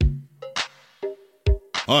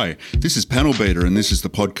Hi, this is Panel Beater and this is the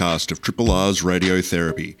podcast of Triple R's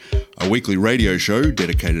Radiotherapy, a weekly radio show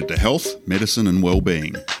dedicated to health, medicine and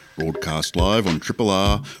well-being, broadcast live on Triple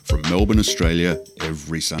R from Melbourne, Australia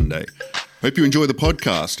every Sunday. Hope you enjoy the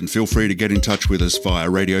podcast and feel free to get in touch with us via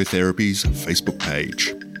Radiotherapy's Facebook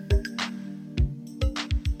page.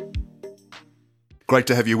 Great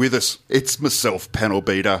to have you with us. It's myself, Panel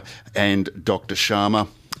Beater, and Dr. Sharma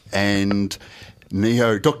and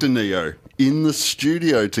Neo, Dr. Neo, in the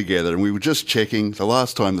studio together. And we were just checking, the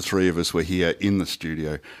last time the three of us were here in the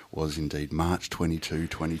studio was indeed March 22,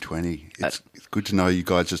 2020. It's good to know you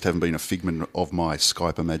guys just haven't been a figment of my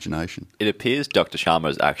Skype imagination. It appears Dr. Sharma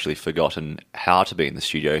has actually forgotten how to be in the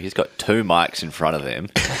studio. He's got two mics in front of him.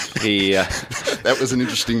 That was an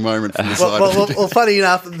interesting moment from the side. Well, funny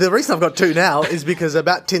enough, the reason I've got two now is because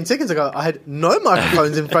about 10 seconds ago I had no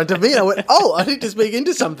microphones in front of me and I went, I need to speak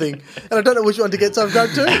into something and I don't know which one to get, so I've got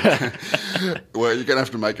two. Well, you're going to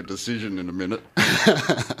have to make a decision in a minute.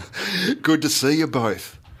 Good to see you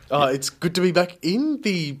both. It's good to be back in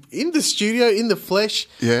the studio, in the flesh.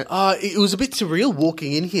 Yeah. It was a bit surreal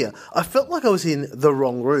walking in here. I felt like I was in the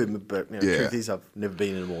wrong room, but the truth is I've never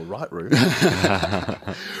been in a more right room.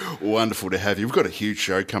 Wonderful to have you. We've got a huge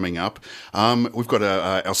show coming up. We've got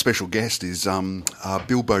our special guest is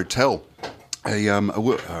Bill Bowtell,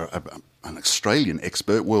 an Australian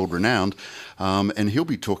expert, world-renowned, and he'll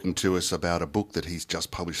be talking to us about a book that he's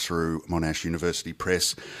just published through Monash University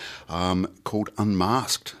Press called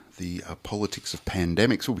Unmasked, the Politics of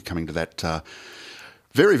Pandemics. We'll be coming to that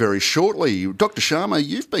very, very shortly. Dr. Sharma,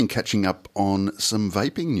 you've been catching up on some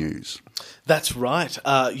vaping news. That's right.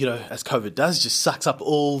 As COVID does, just sucks up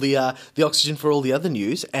all the oxygen for all the other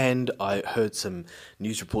news. And I heard some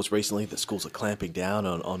news reports recently that schools are clamping down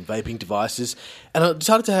on vaping devices. And I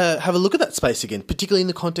decided to have a look at that space again, particularly in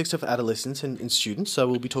the context of adolescents and students. So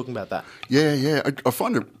we'll be talking about that. Yeah. I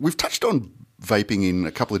find we've touched on vaping in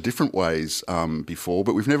a couple of different ways before,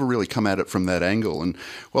 but we've never really come at it from that angle. And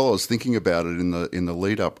while I was thinking about it in the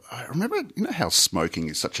lead up, I remember, how smoking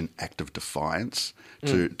is such an act of defiance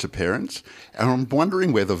to parents, and I'm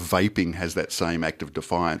wondering whether vaping has that same act of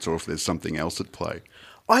defiance or if there's something else at play.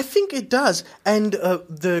 I think it does, and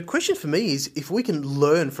the question for me is if we can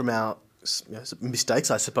learn from our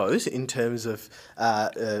mistakes, I suppose, in terms of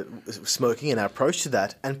smoking and our approach to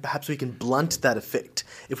that, and perhaps we can blunt that effect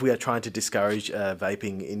if we are trying to discourage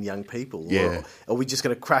vaping in young people. Yeah. Or are we just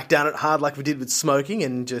going to crack down it hard like we did with smoking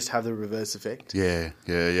and just have the reverse effect? Yeah.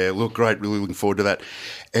 Look, great. Really looking forward to that.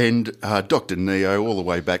 And Dr. Neo, all the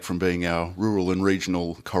way back from being our rural and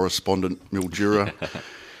regional correspondent, Mildura,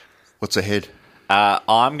 what's ahead?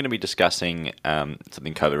 I'm going to be discussing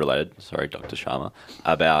something COVID-related, sorry, Dr. Sharma,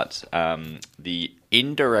 about the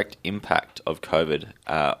indirect impact of COVID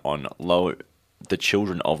on the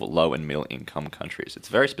children of low and middle income countries. It's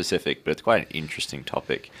very specific, but it's quite an interesting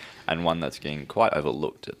topic and one that's getting quite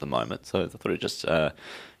overlooked at the moment. So I thought I'd just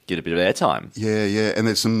get a bit of airtime. Yeah. And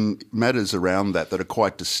there's some matters around that are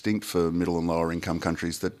quite distinct for middle and lower income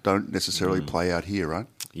countries that don't necessarily play out here, right?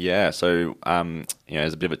 Yeah. So,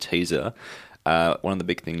 as a bit of a teaser, one of the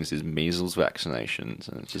big things is measles vaccinations,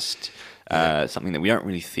 and it's just something that we don't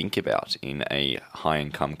really think about in a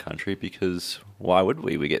high-income country because why would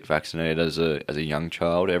we? We get vaccinated as a young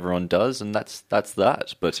child, everyone does, and that's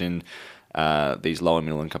that. But in these low and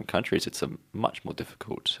middle-income countries, it's a much more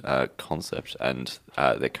difficult concept, and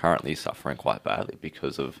they're currently suffering quite badly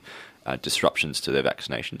because of disruptions to their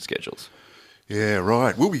vaccination schedules. Yeah,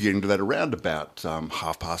 right. We'll be getting to that around about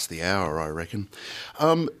hour, I reckon.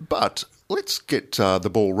 But let's get the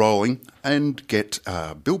ball rolling and get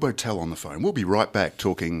Bill Bowtell on the phone. We'll be right back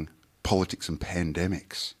talking politics and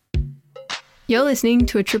pandemics. You're listening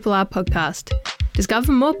to a Triple R podcast.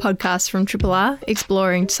 Discover more podcasts from Triple R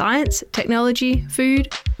exploring science, technology,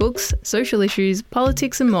 food, books, social issues,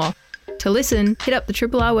 politics and more. To listen, hit up the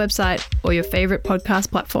Triple R website or your favourite podcast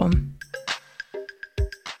platform.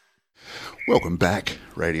 Welcome back,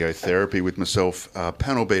 Radiotherapy with myself,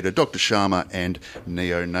 Panel Beater, Dr. Sharma and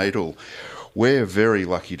Neonatal. We're very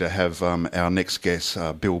lucky to have our next guest,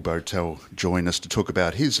 Bill Bowtell, join us to talk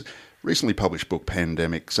about his recently published book,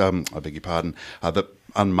 Pandemics, the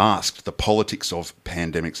Unmasked, the Politics of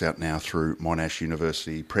Pandemics, out now through Monash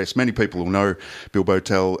University Press. Many people will know Bill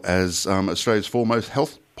Bowtell as Australia's foremost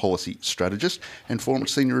health policy strategist and former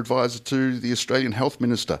senior advisor to the Australian Health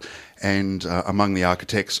Minister, and among the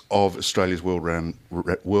architects of Australia's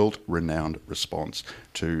world-renowned response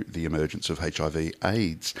to the emergence of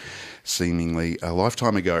HIV/AIDS, seemingly a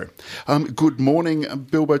lifetime ago. Good morning,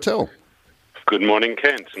 Bill Bowtell. Good morning,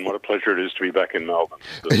 Kent, and what a pleasure it is to be back in Melbourne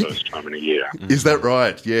for the first time in a year. Is that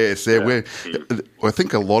right? Yes. I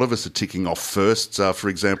think a lot of us are ticking off firsts. For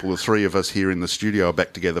example, the three of us here in the studio are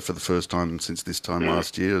back together for the first time since this time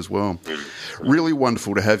last year as well. Really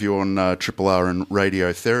wonderful to have you on Triple R and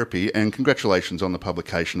Radiotherapy, and congratulations on the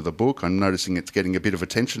publication of the book. I'm noticing it's getting a bit of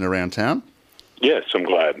attention around town. Yes, I'm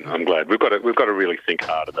glad. We've got to really think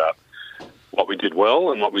hard about what we did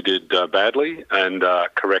well and what we did badly, and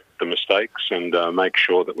correct the mistakes and make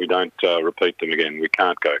sure that we don't repeat them again. We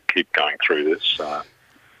can't keep going through this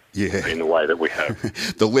in the way that we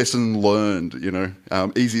have. The lesson learned,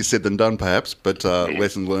 easier said than done perhaps, but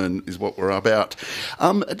lesson learned is what we're about.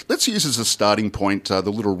 Let's use as a starting point the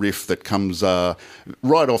little riff that comes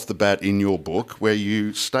right off the bat in your book, where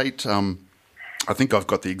you state... I think I've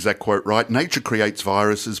got the exact quote right. Nature creates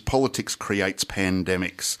viruses, politics creates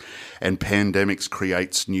pandemics, and pandemics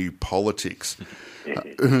creates new politics.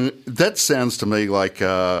 That sounds to me like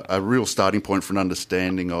a real starting point for an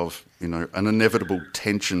understanding of, an inevitable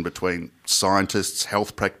tension between scientists,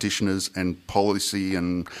 health practitioners, and policy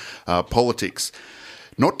and politics.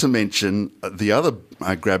 Not to mention the other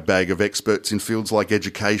grab bag of experts in fields like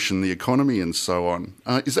education, the economy, and so on.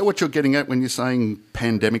 Is that what you're getting at when you're saying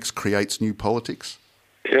pandemics creates new politics?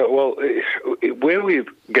 Yeah, well, where we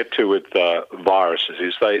get to with viruses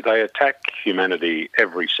is they attack humanity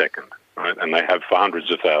every second, right? And they have for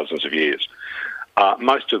hundreds of thousands of years.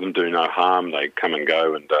 Most of them do no harm. They come and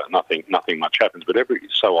go, and nothing much happens. But every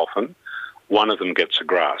so often, one of them gets a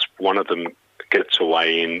grasp. One of them gets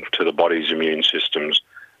away into the body's immune systems,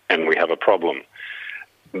 and we have a problem.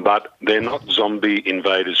 But they're not zombie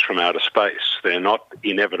invaders from outer space. They're not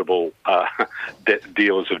inevitable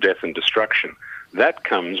dealers of death and destruction. That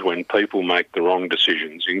comes when people make the wrong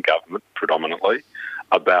decisions in government, predominantly,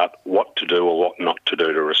 about what to do or what not to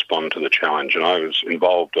do to respond to the challenge. And I was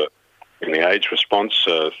involved in the AIDS response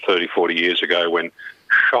 30, 40 years ago when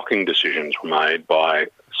shocking decisions were made by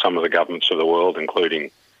some of the governments of the world,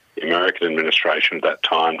 including the American administration at that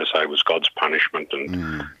time, to say it was God's punishment,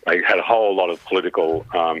 and they had a whole lot of political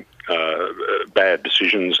bad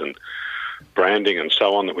decisions and branding and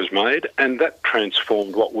so on that was made, and that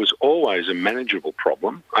transformed what was always a manageable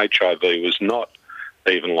problem. HIV was not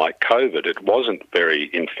even like COVID. It wasn't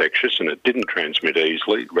very infectious and it didn't transmit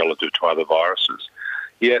easily relative to other viruses.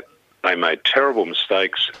 Yet they made terrible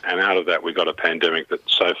mistakes, and out of that we got a pandemic that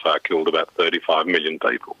so far killed about 35 million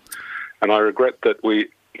people. And I regret that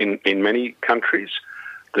in many countries,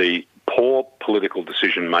 the poor political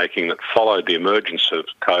decision-making that followed the emergence of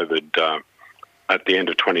COVID at the end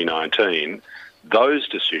of 2019, those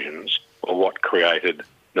decisions are what created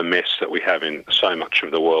the mess that we have in so much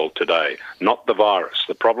of the world today. Not the virus.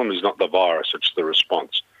 The problem is not the virus, it's the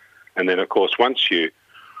response. And then, of course, once you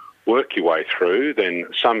work your way through, then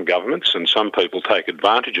some governments and some people take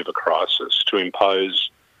advantage of a crisis to impose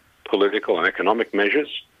political and economic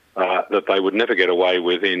measures that they would never get away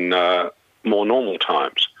with in more normal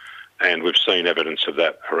times. And we've seen evidence of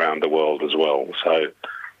that around the world as well. So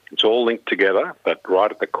it's all linked together, but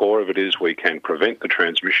right at the core of it is we can prevent the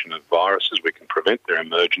transmission of viruses, we can prevent their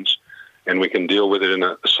emergence, and we can deal with it in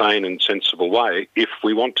a sane and sensible way if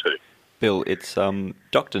we want to. Bill, it's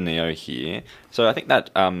Dr. Neo here. So I think that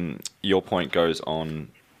your point goes on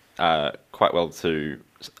quite well to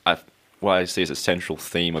what I see as a central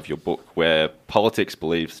theme of your book, where politics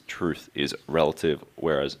believes truth is relative,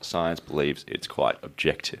 whereas science believes it's quite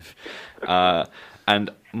objective.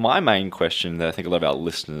 And my main question that I think a lot of our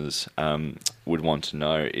listeners would want to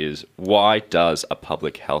know is, why does a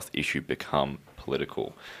public health issue become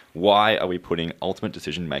political? Why are we putting ultimate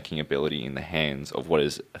decision-making ability in the hands of what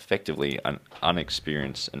is effectively an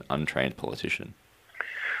unexperienced and untrained politician?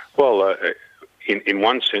 Well, in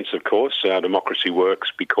one sense, of course, our democracy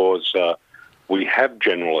works because we have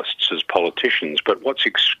generalists as politicians. But what's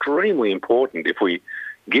extremely important, if we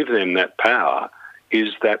give them that power,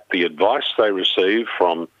 is that the advice they receive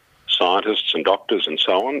from scientists and doctors and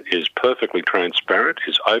so on is perfectly transparent,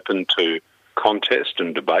 is open to contest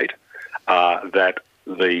and debate, that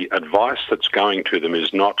the advice that's going to them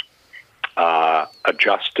is not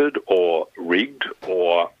adjusted or rigged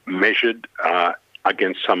or measured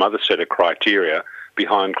against some other set of criteria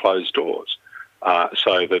behind closed doors,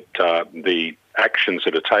 so that the actions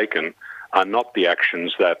that are taken are not the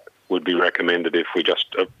actions that would be recommended if we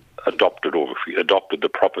just adopted the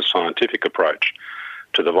proper scientific approach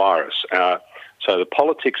to the virus. So the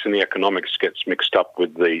politics and the economics gets mixed up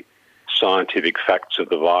with the scientific facts of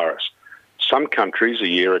the virus. Some countries a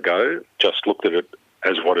year ago just looked at it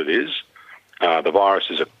as what it is. The virus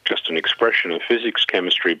is just an expression of physics,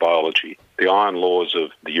 chemistry, biology, the iron laws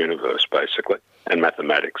of the universe, basically, and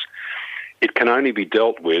mathematics. it can only be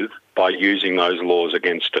dealt with by using those laws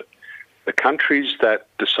against it. The countries that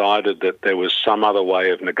decided that there was some other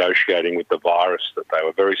way of negotiating with the virus, that they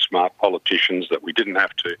were very smart politicians, that we didn't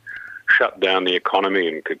have to shut down the economy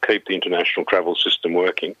and could keep the international travel system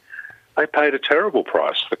working, they paid a terrible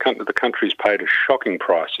price. The countries paid a shocking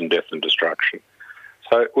price in death and destruction.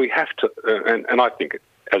 So we have to, and I think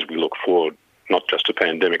as we look forward, not just to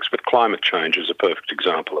pandemics, but climate change is a perfect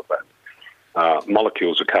example of that.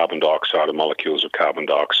 Molecules of carbon dioxide are molecules of carbon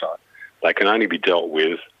dioxide. They can only be dealt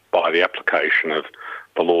with by the application of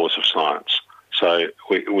the laws of science. So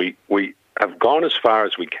we have gone as far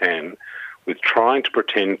as we can with trying to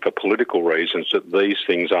pretend for political reasons that these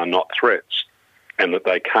things are not threats and that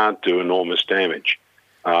they can't do enormous damage.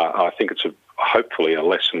 I think it's hopefully a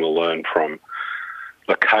lesson we'll learn from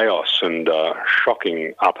the chaos and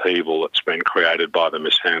shocking upheaval that's been created by the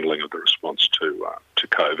mishandling of the response to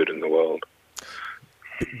COVID in the world.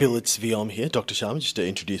 Bill, it's Viom here, Dr. Sharma, just to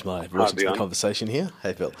introduce my voice into the conversation here.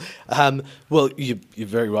 Hey, Bill. Well, you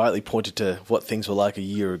very rightly pointed to what things were like a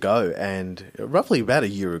year ago, and roughly about a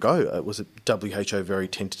year ago, was it WHO very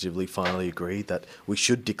tentatively finally agreed that we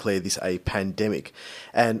should declare this a pandemic.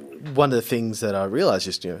 And one of the things that I realised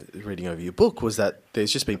just reading over your book was that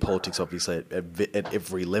there's just been politics, obviously, at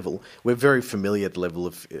every level. We're very familiar at the level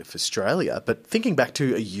of Australia, but thinking back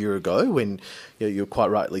to a year ago when you're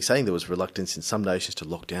quite rightly saying there was reluctance in some nations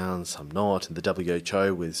to lock down, some not, and the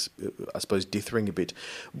WHO was, I suppose, dithering a bit.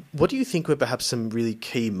 What do you think were perhaps some really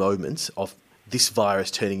key moments of this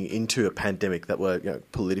virus turning into a pandemic that were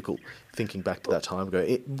political, thinking back to that time ago?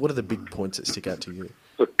 What are the big points that stick out to you?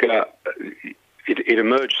 Look, it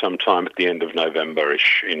emerged sometime at the end of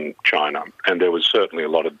November-ish in China, and there was certainly a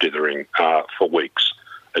lot of dithering for weeks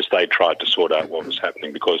as they tried to sort out what was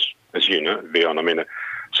happening because, as you know, Vion,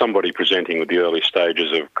 somebody presenting with the early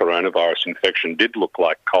stages of coronavirus infection did look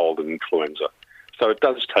like cold and influenza. So it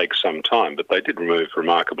does take some time, but they did move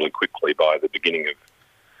remarkably quickly by the beginning of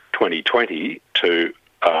 2020 to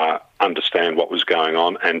understand what was going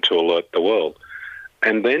on and to alert the world.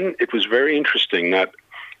 And then it was very interesting that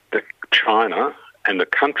China and the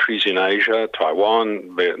countries in Asia,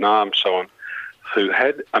 Taiwan, Vietnam, so on, who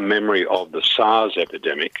had a memory of the SARS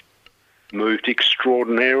epidemic, moved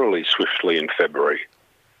extraordinarily swiftly in February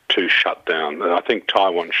to shut down. I think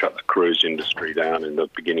Taiwan shut the cruise industry down in the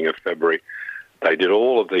beginning of February. They did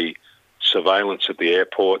all of the surveillance at the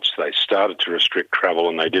airports. They started to restrict travel,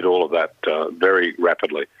 and they did all of that very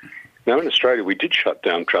rapidly. Now, in Australia, we did shut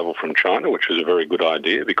down travel from China, which was a very good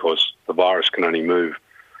idea because the virus can only move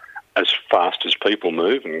as fast as people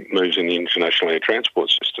move and moves in the international air transport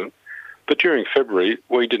system. But during February,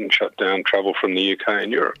 we didn't shut down travel from the UK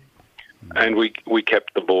and Europe. And we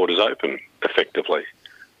kept the borders open effectively.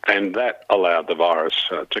 And that allowed the virus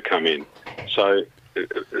to come in. So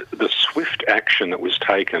the swift action that was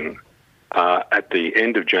taken at the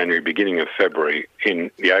end of January, beginning of February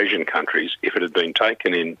in the Asian countries, if it had been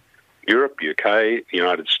taken in Europe, UK, the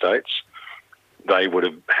United States, they would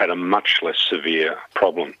have had a much less severe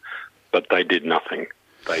problem. But they did nothing.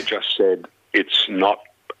 They just said, it's not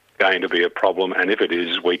going to be a problem, and if it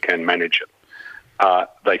is, we can manage it.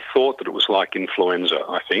 They thought that it was like influenza,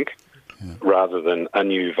 I think, rather than a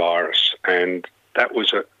new virus. And that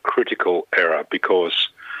was a critical error because,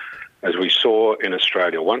 as we saw in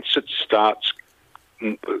Australia, once it starts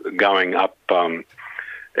going up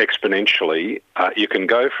exponentially, you can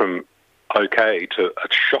go from okay to a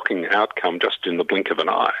shocking outcome just in the blink of an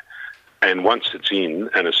eye. And once it's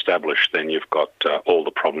in and established, then you've got all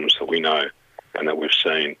the problems that we know and that we've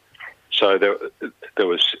seen. So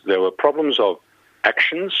there were problems of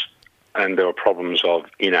actions and there were problems of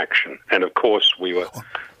inaction. And of course, we were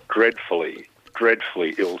dreadfully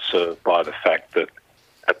ill-served by the fact that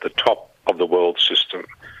at the top of the world system,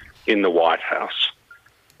 in the White House,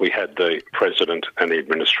 we had the president and the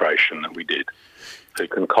administration that we did, who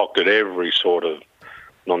concocted every sort of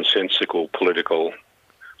nonsensical political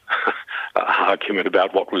argument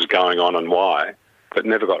about what was going on and why, but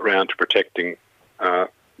never got round to protecting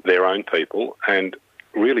their own people and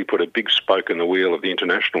really put a big spoke in the wheel of the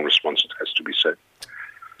international response, it has to be said.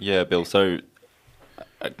 Yeah, Bill, so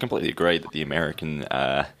I completely agree that the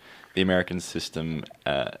American system,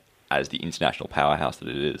 as the international powerhouse that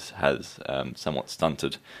it is, has somewhat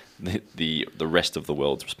stunted the rest of the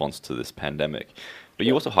world's response to this pandemic. But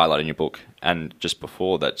you also highlight in your book, and just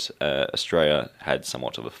before that, Australia had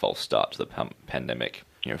somewhat of a false start to the pandemic,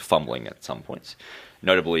 fumbling at some points.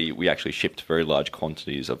 Notably, we actually shipped very large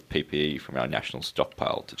quantities of PPE from our national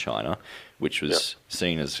stockpile to China, which was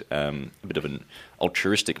seen as a bit of an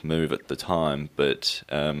altruistic move at the time, but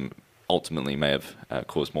ultimately may have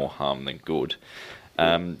caused more harm than good.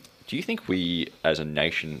 Do Do you think we, as a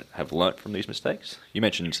nation, have learnt from these mistakes? You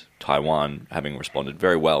mentioned Taiwan having responded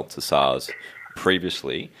very well to SARS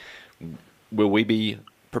previously. Will we be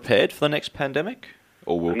prepared for the next pandemic,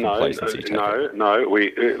 or will complacency take over? No.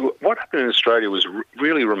 What happened in Australia was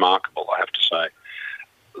really remarkable, I have to say.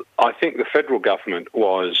 I think the federal government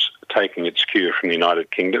was taking its cue from the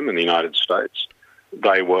United Kingdom and the United States.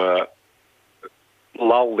 They were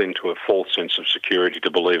lulled into a false sense of security to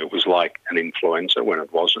believe it was like an influenza when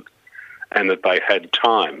it wasn't, and that they had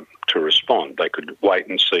time to respond. They could wait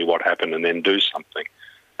and see what happened and then do something,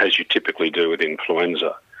 as you typically do with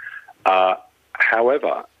influenza.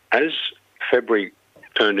 However, as February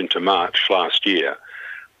turned into March last year,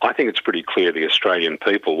 I think it's pretty clear the Australian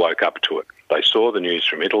people woke up to it. They saw the news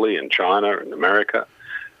from Italy and China and America.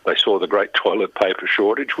 They saw the great toilet paper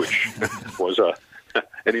shortage, which was an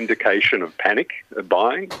indication of panic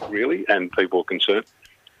buying, really, and people concerned.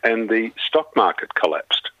 And the stock market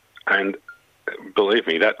collapsed. And believe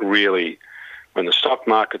me, that really, when the stock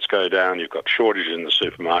markets go down, you've got shortages in the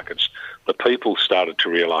supermarkets, the people started to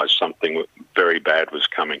realise something very bad was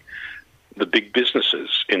coming. The big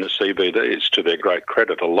businesses in the CBDs, to their great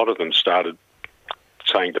credit, a lot of them started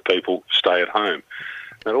saying to people, stay at home.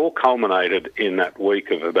 It all culminated in that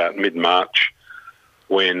week of about mid-March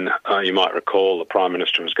when, you might recall, the Prime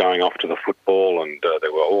Minister was going off to the football, and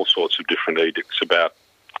there were all sorts of different edicts about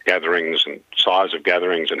gatherings and size of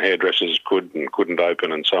gatherings, and hairdressers could and couldn't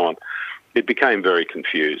open and so on. It became very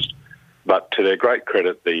confused. But to their great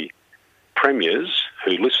credit, the premiers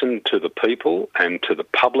who listened to the people and to the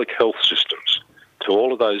public health systems, to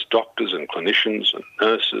all of those doctors and clinicians and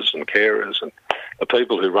nurses and carers and the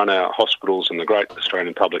people who run our hospitals and the great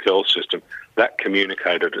Australian public health system, that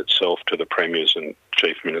communicated itself to the premiers and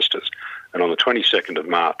chief ministers. And on the 22nd of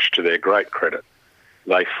March, to their great credit,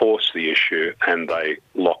 they forced the issue and they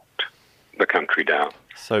locked the country down.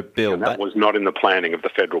 So, Bill, and that was not in the planning of the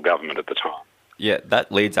federal government at the time. Yeah,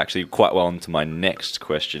 that leads actually quite well into my next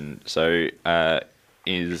question. So,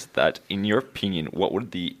 is that, in your opinion, what would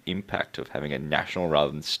the impact of having a national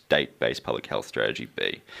rather than state-based public health strategy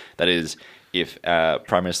be? That is, if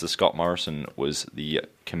Prime Minister Scott Morrison was the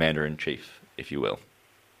commander-in-chief, if you will.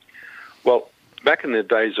 Well, back in the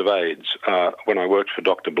days of AIDS, when I worked for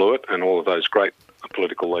Dr. Blewett and all of those great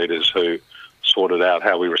political leaders who sorted out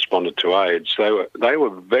how we responded to AIDS, they were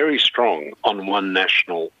very strong on one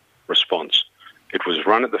national response. It was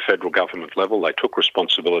run at the federal government level. They took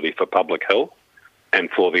responsibility for public health and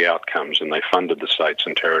for the outcomes, and they funded the states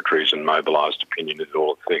and territories and mobilised opinion and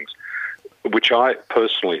all the things, which I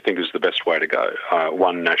personally think is the best way to go,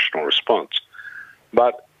 one national response.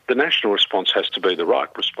 But the national response has to be the right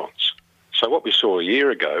response. So what we saw a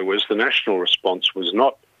year ago was the national response was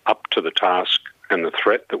not up to the task and the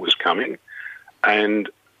threat that was coming, and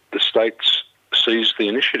the states seized the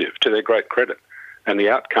initiative to their great credit, and the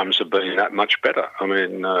outcomes have been that much better. I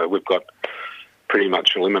mean, we've got pretty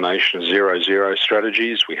much elimination of 0-0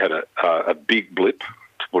 strategies. We had a big blip,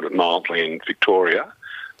 to put it mildly, in Victoria,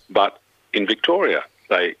 but in Victoria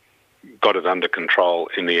they got it under control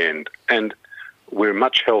in the end, and we're a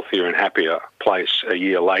much healthier and happier place a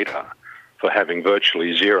year later for having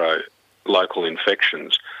virtually zero local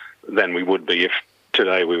infections than we would be if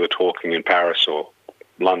today we were talking in Paris or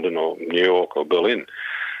London or New York or Berlin.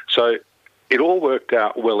 So it all worked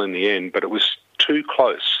out well in the end, but it was too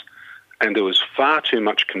close and there was far too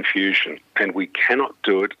much confusion, and we cannot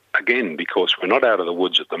do it again because we're not out of the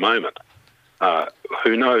woods at the moment.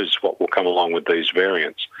 Who knows what will come along with these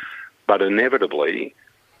variants, but inevitably,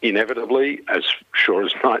 as sure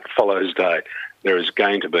as night follows day, there is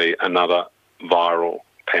going to be another viral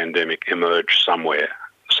pandemic emerge somewhere,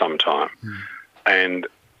 sometime. And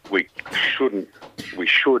we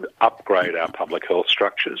should upgrade our public health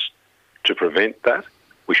structures to prevent that.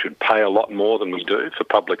 We should pay a lot more than we do for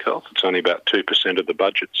public health. It's only about 2% of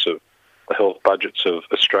the health budgets of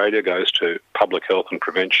Australia goes to public health and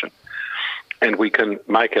prevention. And we can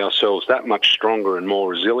make ourselves that much stronger and more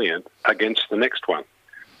resilient against the next one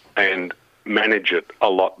and manage it a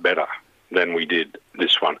lot better than we did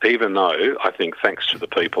this one, even though I think thanks to the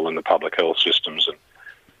people in the public health systems and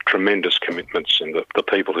tremendous commitments and the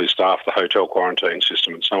people who staff the hotel quarantine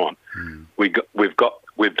system and so on,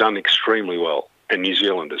 we've done extremely well, and New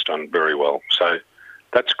Zealand has done very well. So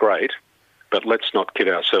that's great, but let's not kid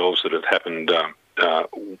ourselves that it happened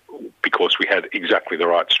because we had exactly the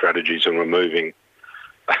right strategies and we're moving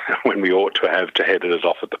when we ought to have to head it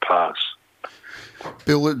off at the pass.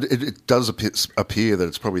 Bill, it does appear that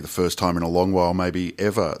it's probably the first time in a long while, maybe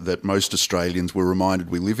ever, that most Australians were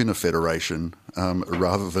reminded we live in a federation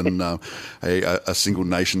rather than a single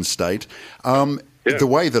nation state. Yeah. The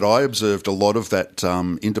way that I observed a lot of that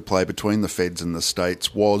interplay between the feds and the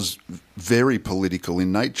states was very political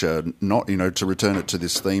in nature, not, to return it to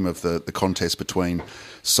this theme of the contest between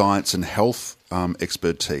science and health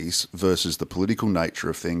expertise versus the political nature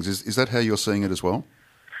of things. Is that how you're seeing it as well?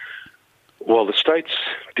 Well, the states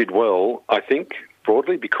did well, I think,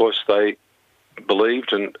 broadly, because they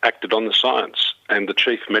believed and acted on the science, and the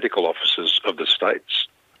chief medical officers of the states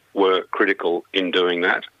were critical in doing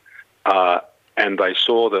that. And they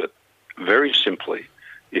saw that, very simply,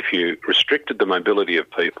 if you restricted the mobility of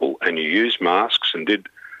people and you used masks and did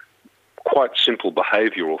quite simple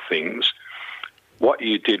behavioural things, what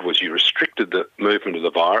you did was you restricted the movement of the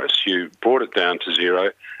virus, you brought it down to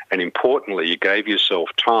zero, and importantly, you gave yourself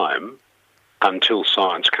time until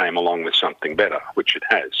science came along with something better, which it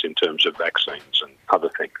has in terms of vaccines and other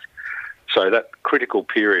things. So that critical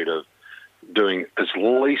period of doing as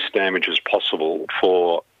least damage as possible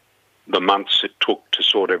for the months it took to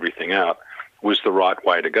sort everything out was the right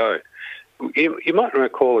way to go. You might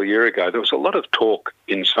recall a year ago there was a lot of talk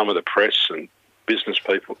in some of the press and business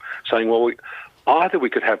people saying, well, either we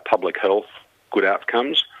could have public health, good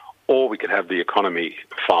outcomes, or we could have the economy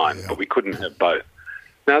fine, but we couldn't have both.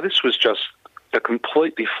 Now, this was just a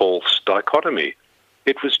completely false dichotomy.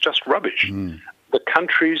 It was just rubbish. The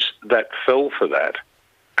countries that fell for that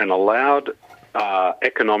and allowed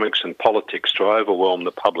economics and politics to overwhelm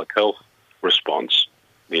the public health response,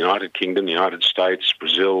 the United Kingdom, the United States,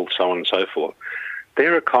 Brazil, so on and so forth,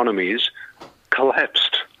 their economies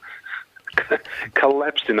collapsed.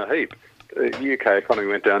 Collapsed in a heap. The UK economy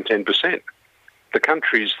went down 10%. The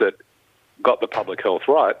countries that got the public health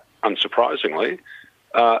right, unsurprisingly,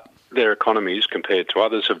 their economies compared to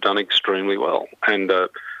others have done extremely well. And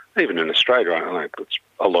even in Australia, I know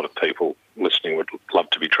a lot of people listening would love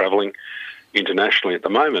to be travelling internationally at the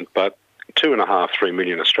moment, but 2.5-3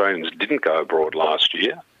 million Australians didn't go abroad last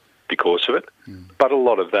year because of it. But a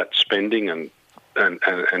lot of that spending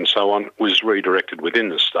and so on was redirected within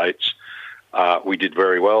the states. We did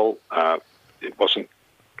very well. It wasn't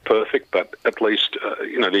perfect, but at least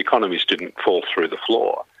the economies didn't fall through the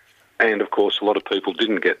floor. And of course, a lot of people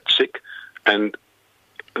didn't get sick, and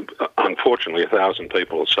unfortunately, 1,000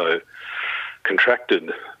 people or so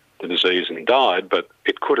contracted the disease and died. But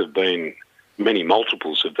it could have been many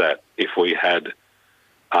multiples of that if we had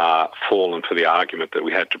fallen for the argument that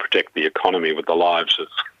we had to protect the economy with the lives of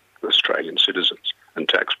Australian citizens and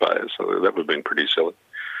taxpayers. So that would have been pretty silly.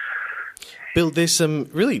 Bill, there's some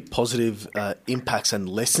really positive impacts and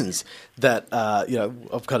lessons that,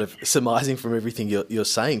 I'm kind of surmising from everything you're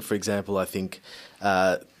saying. For example, I think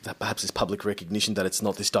that perhaps this public recognition that it's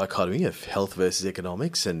not this dichotomy of health versus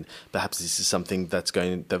economics, and perhaps this is something that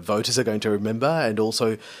voters are going to remember, and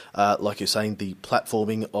also, like you're saying, the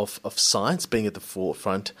platforming of science being at the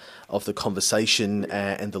forefront of the conversation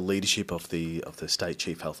and the leadership of the state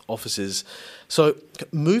chief health officers. So,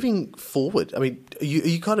 moving forward, I mean, are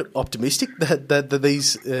you kind of optimistic that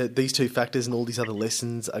these two factors and all these other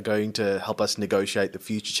lessons are going to help us negotiate the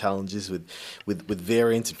future challenges with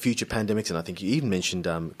variants and future pandemics? And I think you even mentioned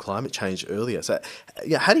climate change earlier. So,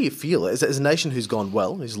 how do you feel as a nation who's gone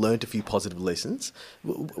well, who's learned a few positive lessons?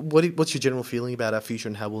 What's your general feeling about our future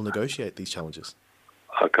and how we'll negotiate these challenges?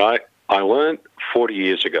 Okay, I learned 40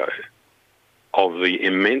 years ago of the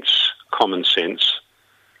immense common sense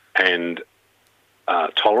and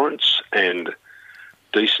tolerance and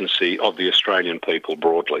decency of the Australian people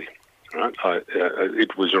broadly. Right?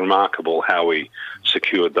 It was remarkable how we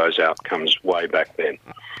secured those outcomes way back then.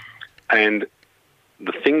 And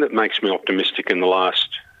the thing that makes me optimistic in the last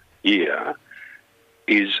year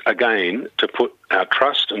is, again, to put our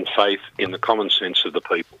trust and faith in the common sense of the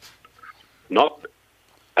people. Not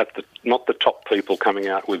the top people coming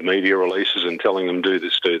out with media releases and telling them do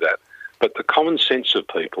this, do that. But the common sense of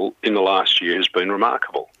people in the last year has been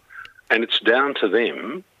remarkable. And it's down to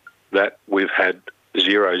them that we've had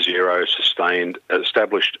 0-0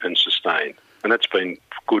 established and sustained. And that's been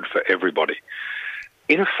good for everybody.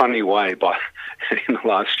 In a funny way, in the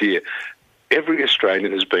last year, every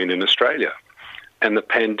Australian has been in Australia. And the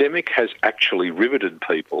pandemic has actually riveted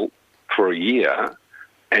people for a year,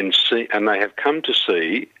 and they have come to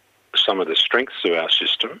see some of the strengths of our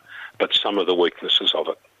system, but some of the weaknesses of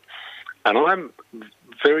it. And I'm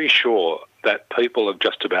very sure that people have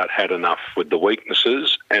just about had enough with the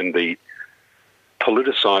weaknesses and the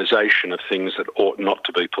politicisation of things that ought not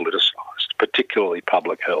to be politicised, particularly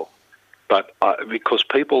public health. But because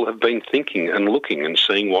people have been thinking and looking and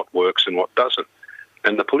seeing what works and what doesn't.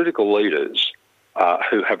 And the political leaders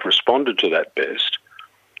who have responded to that best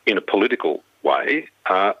in a political way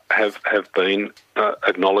have been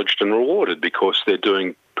acknowledged and rewarded because they're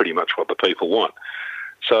doing pretty much what the people want.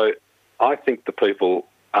 So I think the people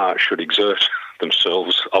should exert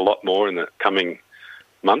themselves a lot more in the coming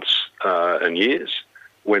months and years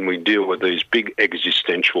when we deal with these big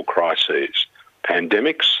existential crises,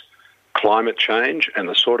 pandemics, climate change, and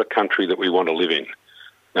the sort of country that we want to live in.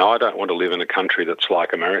 Now, I don't want to live in a country that's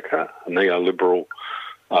like America, a neoliberal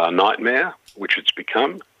nightmare, which it's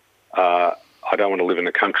become. I don't want to live in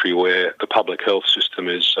a country where the public health system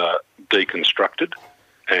is deconstructed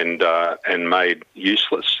and made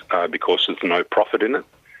useless because there's no profit in it.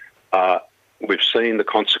 We've seen the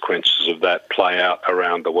consequences of that play out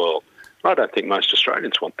around the world. I don't think most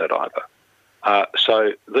Australians want that either.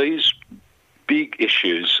 So these big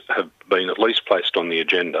issues have been at least placed on the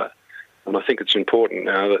agenda, and I think it's important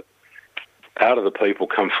now that out of the people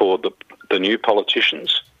come forward the new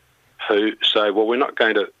politicians who say, well, we're not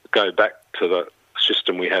going to go back to the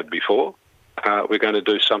system we had before. We're going to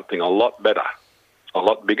do something a lot better, a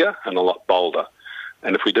lot bigger and a lot bolder.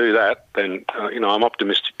 And if we do that, then, I'm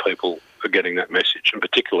optimistic people are getting that message, and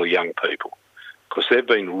particularly young people, because they've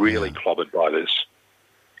been really clobbered by this.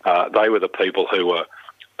 They were the people who were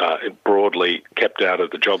broadly kept out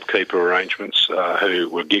of the JobKeeper arrangements, who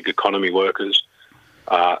were gig economy workers,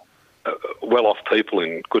 well-off people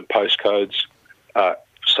in good postcodes,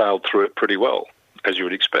 sailed through it pretty well, as you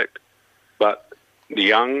would expect. But the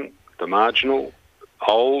young, the marginal,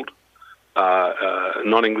 old,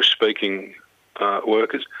 non-English-speaking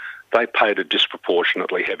workers, they paid a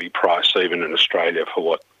disproportionately heavy price, even in Australia, for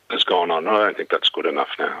what has gone on. I don't think that's good enough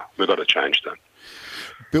now. We've got to change that.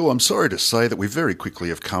 Bill, I'm sorry to say that we very quickly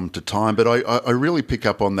have come to time, but I really pick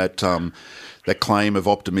up on that that claim of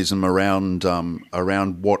optimism around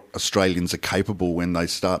what Australians are capable when they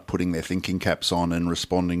start putting their thinking caps on and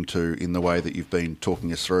responding to in the way that you've been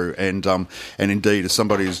talking us through. And indeed, as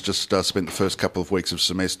somebody who's just spent the first couple of weeks of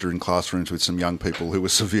semester in classrooms with some young people who were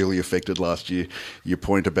severely affected last year, your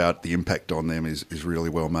point about the impact on them is really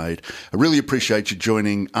well made. I really appreciate you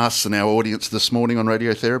joining us and our audience this morning on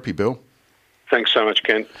Radiotherapy, Bill. Thanks so much,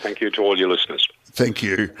 Ken. Thank you to all your listeners. Thank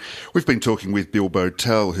you. We've been talking with Bill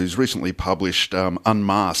Bowtell, who's recently published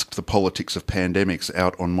Unmasked, The Politics of Pandemics,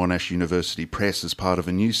 out on Monash University Press as part of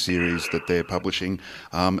a new series that they're publishing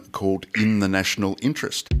called In the National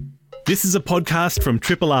Interest. This is a podcast from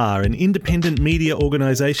Triple R, an independent media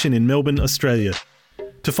organisation in Melbourne, Australia.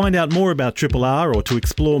 To find out more about Triple R or to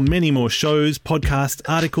explore many more shows, podcasts,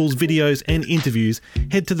 articles, videos and interviews,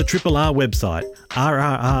 head to the Triple R website,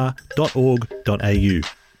 rrr.org.au.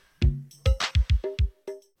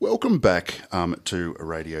 Welcome back to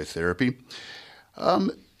Radiotherapy.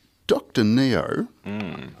 Dr. Neo,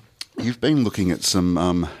 you've been looking at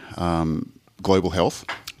some global health.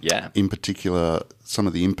 Yeah. In particular, some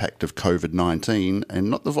of the impact of COVID-19, and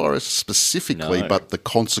not the virus specifically, but the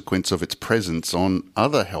consequence of its presence on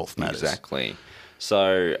other health matters. Exactly.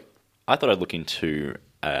 So I thought I'd look into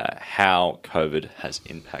how COVID has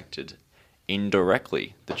impacted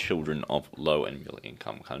indirectly the children of low and middle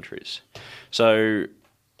income countries. So,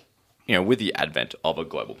 with the advent of a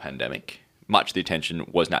global pandemic, much of the attention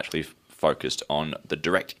was naturally focused on the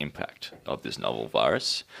direct impact of this novel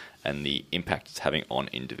virus and the impact it's having on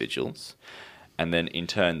individuals, and then in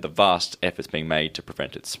turn the vast efforts being made to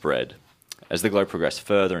prevent its spread. As the globe progressed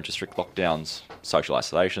further into strict lockdowns, social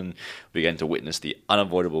isolation, we began to witness the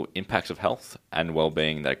unavoidable impacts of health and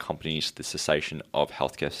well-being that accompanies the cessation of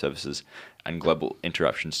healthcare services and global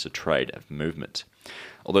interruptions to trade and movement.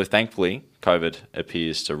 Although thankfully, COVID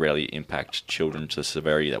appears to rarely impact children to the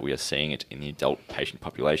severity that we are seeing it in the adult patient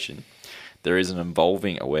population, there is an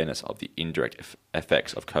evolving awareness of the indirect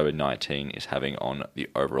effects of COVID-19 is having on the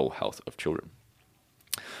overall health of children.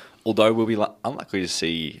 Although we'll be unlikely to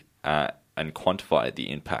see and quantify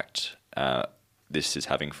the impact this is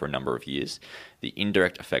having for a number of years, the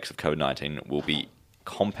indirect effects of COVID-19 will be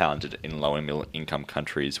compounded in low and middle income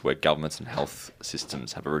countries where governments and health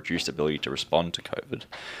systems have a reduced ability to respond to COVID,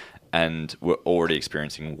 and we're already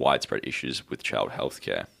experiencing widespread issues with child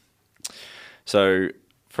healthcare. So,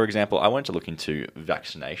 for example, I wanted to look into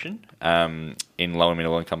vaccination in low and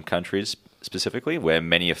middle income countries specifically, where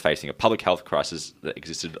many are facing a public health crisis that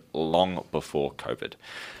existed long before COVID,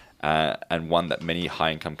 and one that many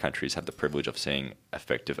high-income countries have the privilege of seeing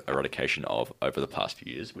effective eradication of over the past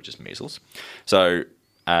few years, which is measles. So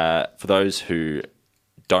for those who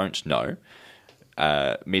don't know,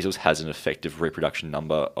 measles has an effective reproduction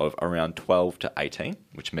number of around 12 to 18,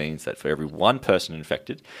 which means that for every one person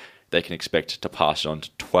infected, they can expect to pass it on to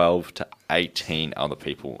 12 to 18 other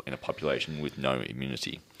people in a population with no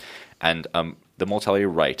immunity. And the mortality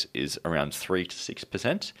rate is around 3 to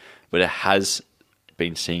 6%, but it has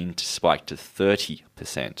been seen to spike to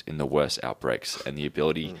 30% in the worst outbreaks, and the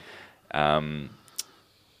ability, and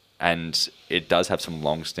it does have some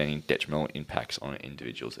long-standing detrimental impacts on an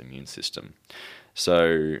individual's immune system.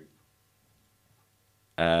 So,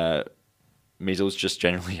 measles just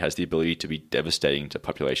generally has the ability to be devastating to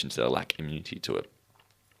populations that lack immunity to it.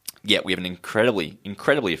 Yet we have an incredibly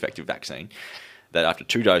effective vaccine that after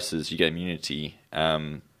 2 doses you get immunity,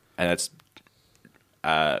 and it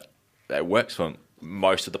works for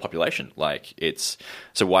most of the population.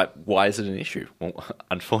 So why is it an issue? Well,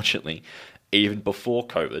 unfortunately, even before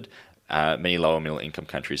COVID, many lower middle income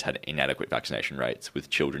countries had inadequate vaccination rates,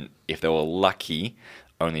 with children, if they were lucky,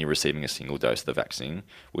 only receiving a single dose of the vaccine,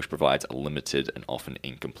 which provides a limited and often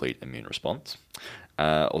incomplete immune response.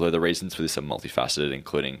 Although the reasons for this are multifaceted,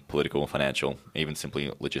 including political, financial, even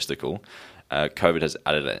simply logistical, COVID has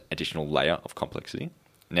added an additional layer of complexity.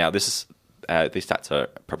 Now, these stats are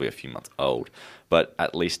probably a few months old, but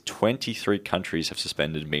at least 23 countries have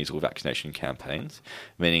suspended measles vaccination campaigns,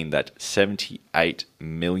 meaning that 78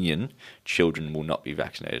 million children will not be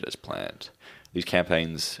vaccinated as planned. These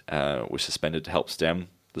campaigns were suspended to help stem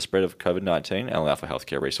the spread of COVID-19 and allow for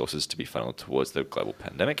healthcare resources to be funneled towards the global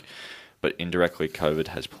pandemic. But indirectly, COVID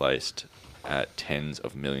has placed tens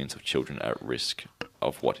of millions of children at risk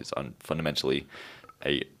of what is fundamentally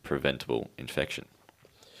a preventable infection.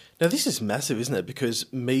 Now, this is massive, isn't it? Because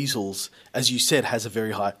measles, as you said, has a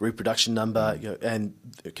very high reproduction number, and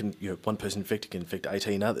it can, one person infected can infect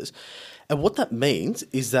 18 others. And what that means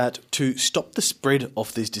is that to stop the spread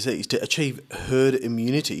of this disease, to achieve herd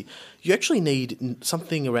immunity, you actually need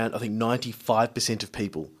something around, I think, 95% of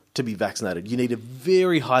people to be vaccinated. You need a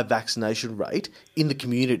very high vaccination rate in the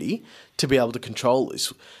community to be able to control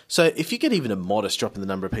this. So if you get even a modest drop in the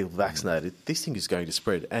number of people vaccinated, this thing is going to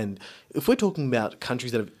spread. And if we're talking about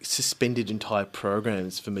countries that have suspended entire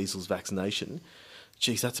programs for measles vaccination,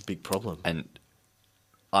 geez, that's a big problem. And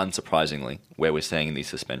unsurprisingly, where we're seeing these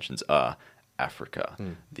suspensions are Africa,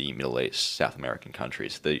 the Middle East, South American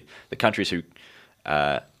countries, the countries who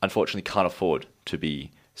unfortunately can't afford to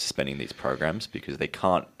be suspending these programs because they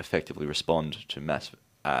can't effectively respond to mass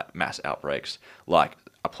outbreaks like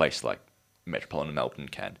a place like metropolitan Melbourne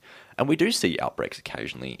can. And we do see outbreaks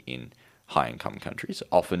occasionally in high-income countries,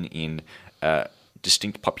 often in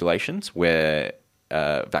distinct populations where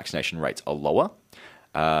vaccination rates are lower.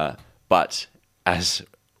 But as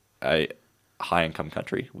a high-income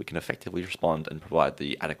country, we can effectively respond and provide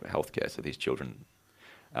the adequate healthcare to these children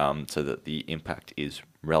so that the impact is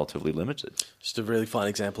relatively limited. Just a really fine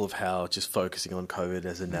example of how just focusing on COVID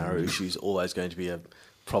as a narrow issue is always going to be a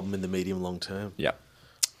problem in the medium long term. Yeah.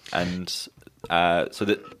 And so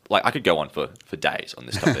that, I could go on for days on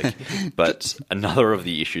this topic, but another of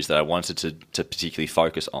the issues that I wanted to particularly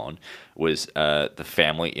focus on was the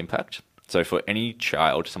family impact. So for any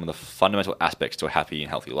child, some of the fundamental aspects to a happy and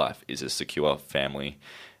healthy life is a secure family,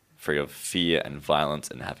 free of fear and violence,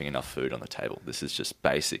 and having enough food on the table. This is just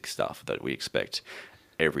basic stuff that we expect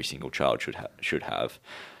every single child should have.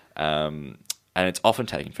 And it's often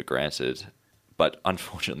taken for granted, but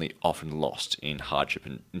unfortunately often lost in hardship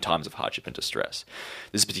and in times of hardship and distress.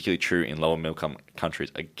 This is particularly true in lower middle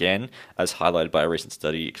countries, again, as highlighted by a recent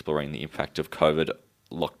study exploring the impact of COVID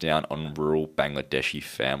lockdown on rural Bangladeshi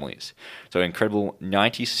families. So an incredible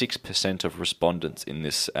 96% of respondents in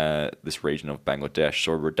this region of Bangladesh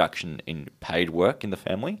saw a reduction in paid work in the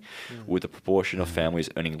family, with a proportion of families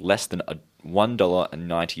earning less than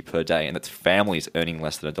 $1.90 per day, and that's families earning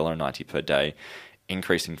less than $1.90 per day,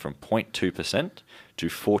 increasing from 0.2% to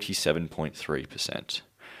 47.3%.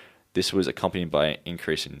 This was accompanied by an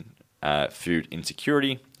increase in food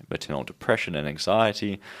insecurity, maternal depression and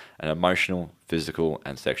anxiety, and emotional, physical,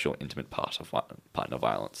 and sexual intimate partner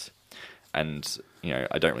violence. And,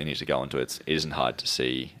 I don't really need to go into it. It isn't hard to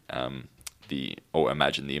see or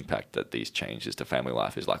imagine the impact that these changes to family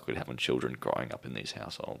life is likely to have on children growing up in these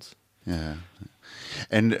households. Yeah.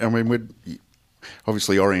 And I mean, we're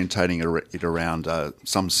obviously orientating it around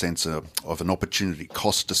some sense of an opportunity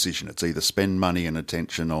cost decision. It's either spend money and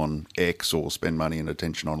attention on X or spend money and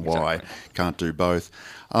attention on Y. Exactly. Can't do both.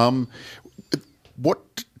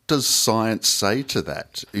 What does science say to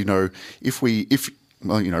that? If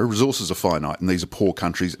resources are finite and these are poor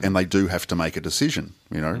countries and they do have to make a decision,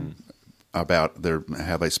 about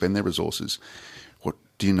how they spend their resources. What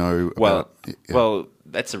do you know about... Well,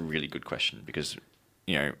 that's a really good question because,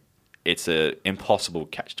 it's an impossible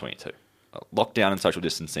catch-22. Lockdown and social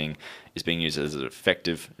distancing is being used as an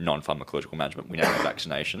effective non-pharmacological management. We now have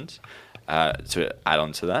vaccinations to add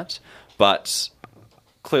on to that. But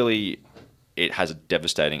clearly it has a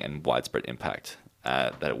devastating and widespread impact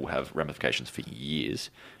that it will have ramifications for years.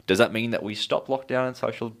 Does that mean that we stop lockdown and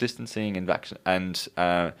social distancing and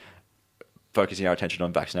focusing our attention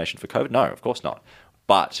on vaccination for COVID? No, of course not.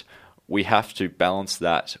 But we have to balance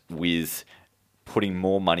that with putting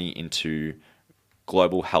more money into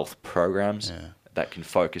global health programs that can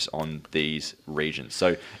focus on these regions.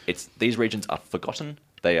 So these regions are forgotten.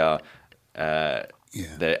 They are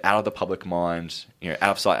they're out of the public mind. Out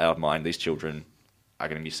of sight, out of mind. These children are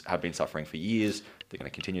going to have been suffering for years. They're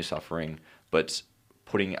going to continue suffering. But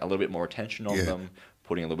putting a little bit more attention on them,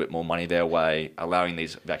 putting a little bit more money their way, allowing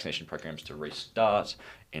these vaccination programs to restart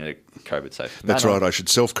in a COVID-safe manner. That's right. I should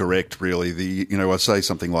self-correct, really. I say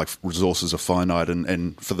something like resources are finite,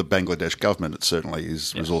 and for the Bangladesh government, it certainly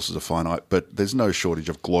is resources are finite, but there's no shortage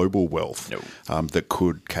of global wealth that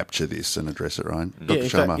could capture this and address it, right? Dr.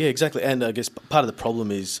 Sharma? Yeah, exactly. And I guess part of the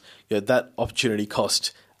problem is that opportunity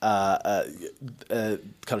cost kind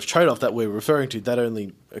of trade-off that we're referring to, that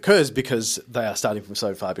only occurs because they are starting from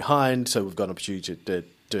so far behind, so we've got an opportunity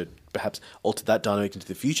to perhaps alter that dynamic into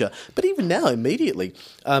the future. But even now, immediately,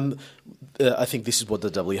 I think this is what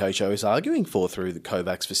the WHO is arguing for through the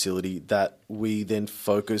COVAX facility, that we then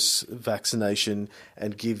focus vaccination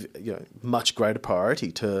and give much greater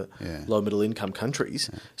priority to low middle income countries,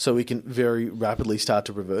 so we can very rapidly start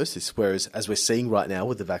to reverse this. Whereas, as we're seeing right now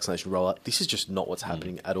with the vaccination rollout, this is just not what's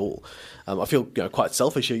happening at all. I feel quite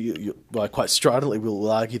selfish. Quite stridently, we'll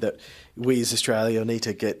argue that we as Australia need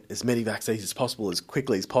to get as many vaccines as possible, as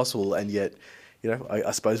quickly as possible, and yet,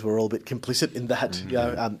 I suppose we're all a bit complicit in that.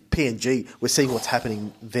 PNG, we're seeing what's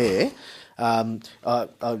happening there. Panel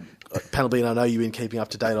B, and I know you've been keeping up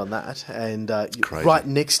to date on that, and right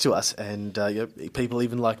next to us, and people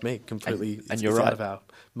even like me, completely and you're right. out of our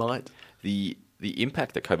mind. The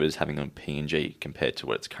impact that COVID is having on PNG compared to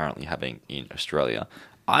what it's currently having in Australia,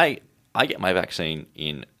 I get my vaccine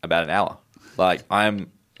in about an hour. Like,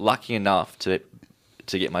 I'm lucky enough to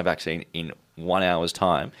get my vaccine in 1 hour's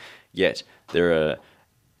time, yet there are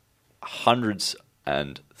hundreds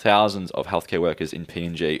and thousands of healthcare workers in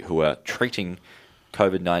PNG who are treating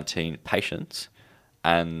COVID-19 patients,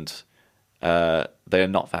 and they are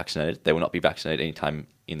not vaccinated. They will not be vaccinated anytime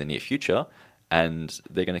in the near future, and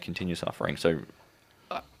they're going to continue suffering. So,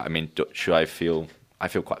 I mean, I feel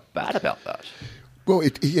quite bad about that. Well,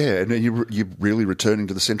 and you're really returning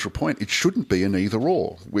to the central point. It shouldn't be an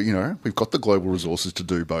either-or. We've got the global resources to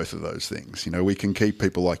do both of those things. We can keep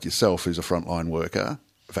people like yourself, who's a frontline worker,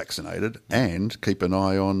 vaccinated, and keep an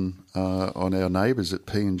eye on our neighbours at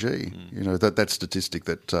PNG. That statistic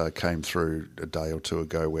that came through a day or two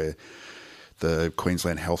ago, where the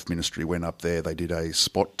Queensland Health Ministry went up there. They did a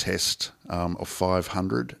spot test of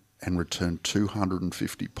 500 and returned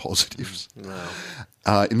 250 positives. Wow.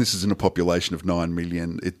 And this is in a population of 9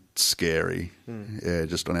 million. It's scary.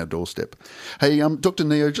 Just on our doorstep. Hey, Dr.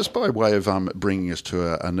 Neo, just by way of bringing us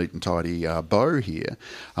to a neat and tidy bow here,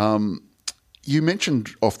 you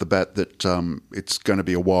mentioned off the bat that it's going to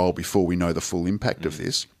be a while before we know the full impact of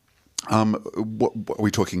this. What are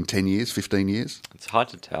we talking, 10 years, 15 years? It's hard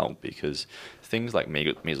to tell, because things like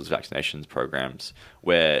measles vaccinations programs,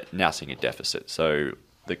 we're now seeing a deficit. So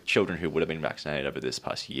the children who would have been vaccinated over this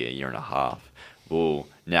past year and a half, will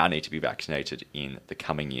now need to be vaccinated in the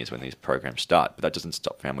coming years when these programs start. But that doesn't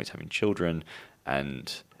stop families having children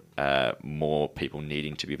and more people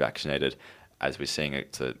needing to be vaccinated, as we're seeing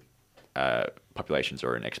it. Populations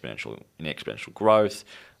are in exponential growth.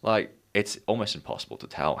 Like, it's almost impossible to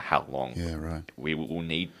tell how long we will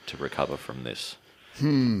need to recover from this.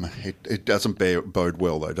 It doesn't bode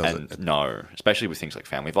well, though, does it? No, especially with things like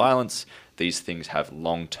family violence. These things have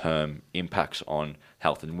long-term impacts on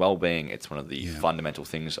health and well-being. It's one of the fundamental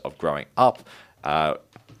things of growing up.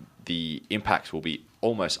 The impacts will be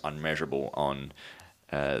almost unmeasurable on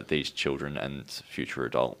these children and future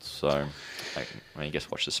adults. So, I guess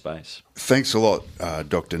watch the space. Thanks a lot,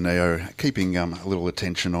 Dr. Neo. Keeping a little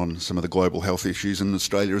attention on some of the global health issues in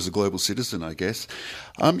Australia as a global citizen, I guess.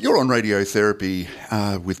 You're on Radiotherapy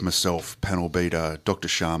with myself, Panel Beta, Dr.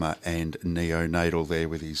 Sharma, and Neonatal there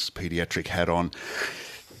with his paediatric hat on.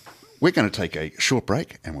 We're going to take a short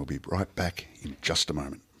break, and we'll be right back in just a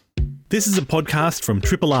moment. This is a podcast from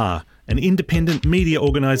Triple R, an independent media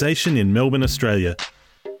organisation in Melbourne, Australia.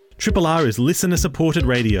 Triple R is listener-supported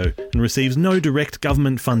radio and receives no direct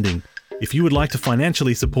government funding. If you would like to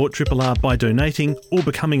financially support Triple R by donating or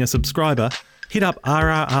becoming a subscriber, hit up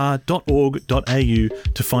rrr.org.au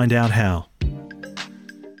to find out how.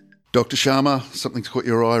 Dr. Sharma, something's caught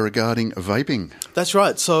your eye regarding vaping. That's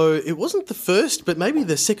right. So it wasn't the first, but maybe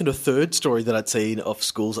the second or third story that I'd seen of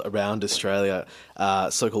schools around Australia,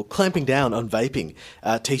 so-called clamping down on vaping,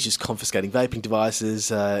 teachers confiscating vaping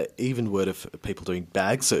devices, even word of people doing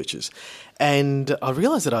bag searches. And I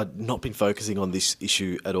realised that I'd not been focusing on this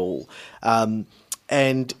issue at all.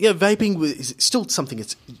 Vaping is still something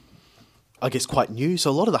that's, I guess, quite new.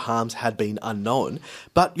 So a lot of the harms had been unknown.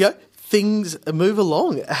 But, things move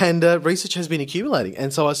along and research has been accumulating.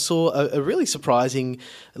 And so I saw a really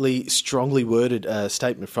surprisingly strongly worded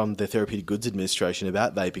statement from the Therapeutic Goods Administration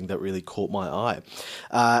about vaping that really caught my eye.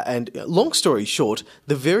 And long story short,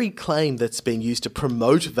 the very claim that's being used to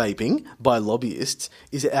promote vaping by lobbyists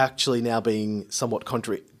is actually now being somewhat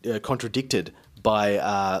contradicted by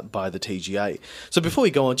the TGA. So before we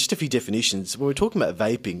go on, just a few definitions. When we're talking about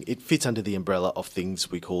vaping, it fits under the umbrella of things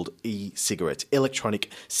we called e-cigarettes,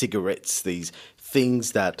 electronic cigarettes, these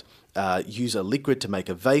things that use a liquid to make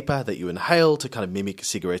a vapor that you inhale to kind of mimic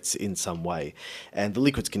cigarettes in some way. And the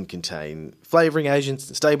liquids can contain flavouring agents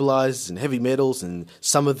and stabilisers and heavy metals, and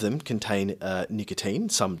some of them contain nicotine,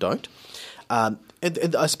 some don't. And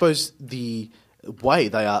I suppose the way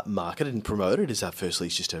they are marketed and promoted is firstly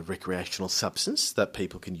it's just a recreational substance that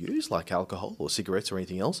people can use, like alcohol or cigarettes or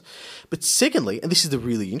anything else. But secondly, and this is the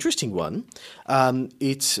really interesting one,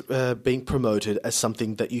 it's being promoted as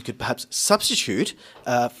something that you could perhaps substitute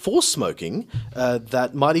for smoking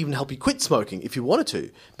that might even help you quit smoking if you wanted to,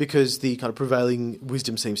 because the kind of prevailing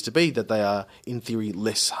wisdom seems to be that they are, in theory,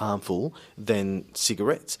 less harmful than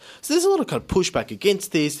cigarettes. So there's a lot of kind of pushback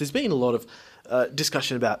against this. There's been a lot of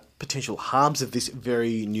discussion about potential harms of this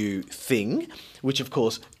very new thing, which of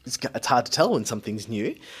course it's hard to tell when something's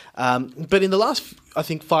new. But in the last, I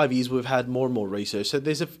think, 5 years, we've had more and more research. So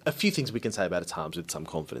there's a few things we can say about its harms with some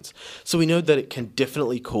confidence. So we know that it can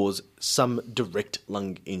definitely cause some direct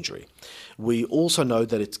lung injury. We also know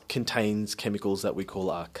that it contains chemicals that we call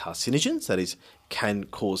carcinogens, that is, can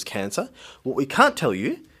cause cancer. What we can't tell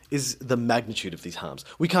you is the magnitude of these harms.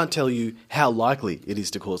 We can't tell you how likely it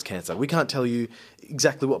is to cause cancer. We can't tell you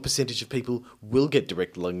exactly what percentage of people will get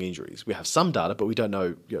direct lung injuries. We have some data, but we don't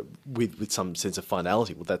know, with some sense of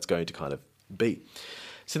finality what that's going to kind of be.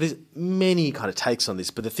 So there's many kind of takes on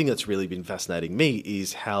this, but the thing that's really been fascinating me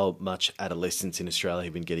is how much adolescents in Australia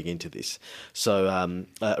have been getting into this. So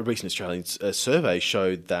a recent Australian survey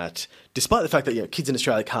showed that despite the fact that kids in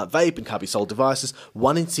Australia can't vape and can't be sold devices,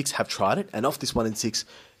 1 in 6 have tried it, and of this 1 in 6,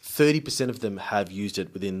 30% of them have used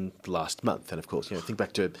it within the last month. And of course, think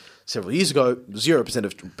back to several years ago, 0%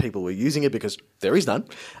 of people were using it because there is none.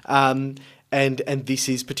 And this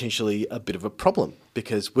is potentially a bit of a problem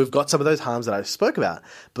because we've got some of those harms that I spoke about,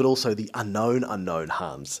 but also the unknown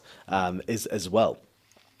harms as well.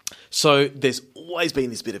 So there's always been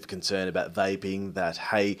this bit of concern about vaping that,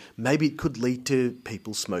 hey, maybe it could lead to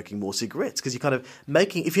people smoking more cigarettes because you're kind of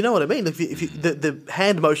making, if you know what I mean, if the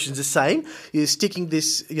hand motion's the same, you're sticking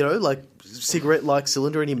this, like cigarette-like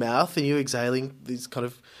cylinder in your mouth and you're exhaling these kind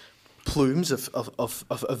of plumes of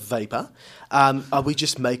vapour. Are we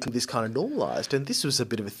just making this kind of normalised? And this was a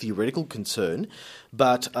bit of a theoretical concern,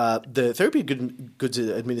 but the Therapeutic Goods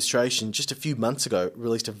Administration just a few months ago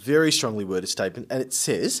released a very strongly worded statement, and it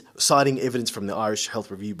says, citing evidence from the Irish Health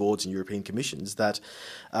Review Boards and European Commissions, that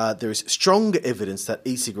there is strong evidence that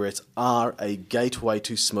e-cigarettes are a gateway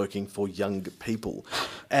to smoking for young people,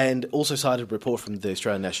 and also cited a report from the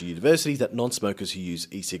Australian National University that non-smokers who use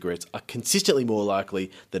e-cigarettes are consistently more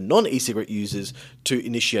likely than non-e-cigarette users to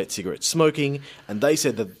initiate cigarette smoking, and they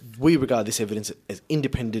said that we regard this evidence as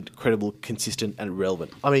independent, credible, consistent and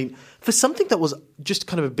relevant. I mean, for something that was just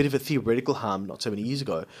kind of a bit of a theoretical harm not so many years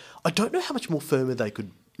ago, I don't know how much more firmer they could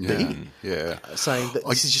be saying that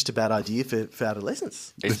this is just a bad idea for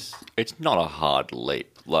adolescents. It's not a hard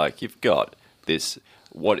leap. Like, you've got this,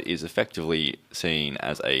 what is effectively seen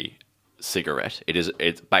as a cigarette.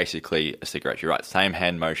 It's basically a cigarette. You're right, same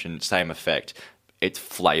hand motion, same effect. It's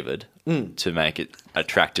flavoured to make it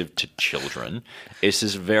attractive to children. It's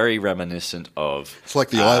just very reminiscent of... It's like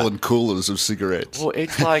the island coolers of cigarettes. Well,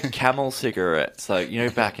 it's like Camel cigarettes. Like,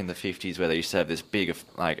 back in the 50s where they used to have this big,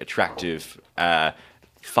 attractive,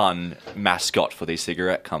 fun mascot for these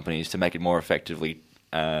cigarette companies to make it more effectively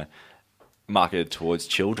marketed towards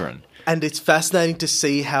children. And it's fascinating to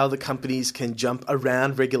see how the companies can jump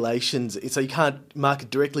around regulations. So you can't market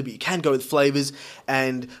directly, but you can go with flavours.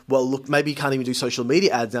 And, well, look, maybe you can't even do social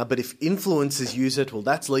media ads now, but if influencers use it, well,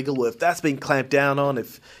 that's legal. Well, if that's been clamped down on,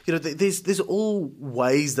 there's all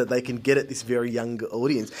ways that they can get at this very young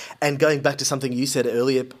audience. And going back to something you said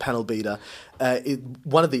earlier, Panel Beater,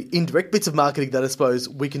 one of the indirect bits of marketing that I suppose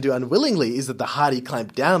we can do unwillingly is that the harder you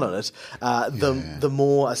clamp down on it, the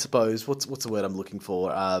more, I suppose, what's the word I'm looking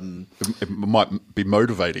for? It might be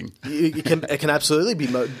motivating. It can absolutely be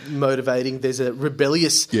motivating. There's a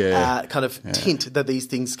rebellious kind of tint that these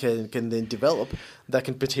things can then develop that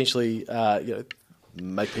can potentially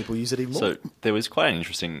make people use it even more. So there was quite an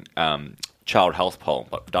interesting child health poll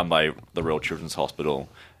done by the Royal Children's Hospital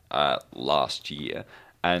last year,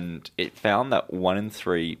 and it found that 1 in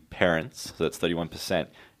 3 parents, so that's 31%,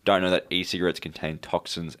 don't know that e-cigarettes contain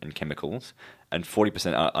toxins and chemicals, and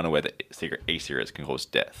 40% are unaware that e-cigarettes can cause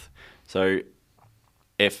death. So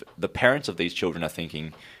if the parents of these children are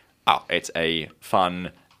thinking, it's a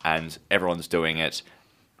fun and everyone's doing it,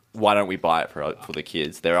 why don't we buy it for the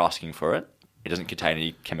kids? They're asking for it. It doesn't contain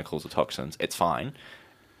any chemicals or toxins. It's fine.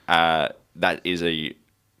 That is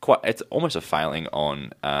it's almost a failing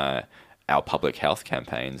on our public health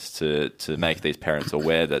campaigns to make these parents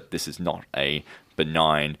aware that this is not a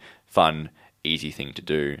benign, fun, easy thing to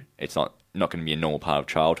do. It's not going to be a normal part of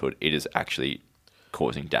childhood. It is actually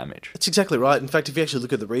causing damage. That's exactly right. In fact, if you actually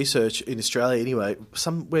look at the research in Australia anyway,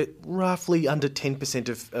 somewhere roughly under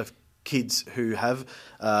 10% of kids who have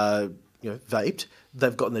vaped,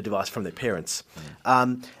 they've gotten their device from their parents.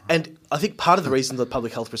 And I think part of the reason the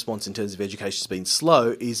public health response in terms of education has been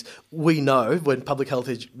slow is we know when public health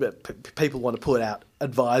people want to put out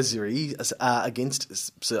advisory against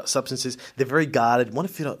substances, they're very guarded, want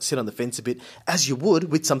to sit on the fence a bit, as you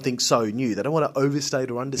would with something so new. They don't want to overstate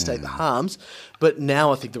or understate the harms. But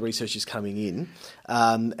now I think the research is coming in.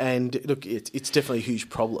 And look, it's definitely a huge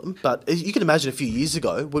problem. But you can imagine a few years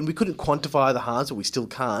ago when we couldn't quantify the harms, or we still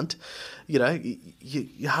can't,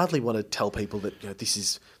 you hardly want to tell people that this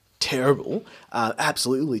is terrible,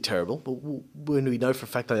 absolutely terrible, but when we know for a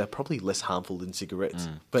fact they are probably less harmful than cigarettes.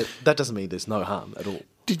 But that doesn't mean there's no harm at all.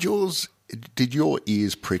 Did your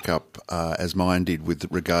ears prick up as mine did with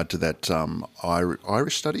regard to that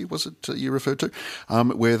Irish study, was it you referred to,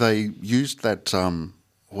 where they used that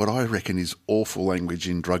what I reckon is awful language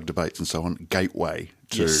in drug debates and so on, gateway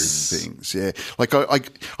to things. Yeah, like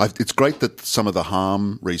it's great that some of the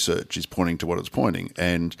harm research is pointing to what it's pointing,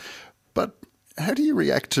 but how do you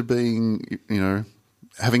react to being,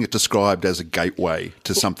 having it described as a gateway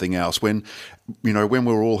to something else when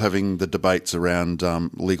we're all having the debates around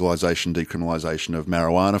legalisation, decriminalisation of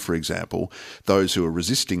marijuana, for example, those who are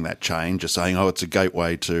resisting that change are saying, it's a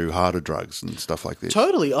gateway to harder drugs and stuff like this.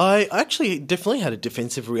 Totally. I actually definitely had a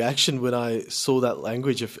defensive reaction when I saw that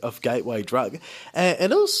language of gateway drug.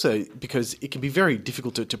 And also because it can be very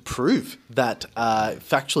difficult to prove that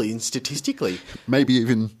factually and statistically. Maybe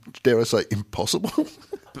even, dare I say, impossible?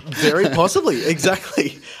 Very possibly,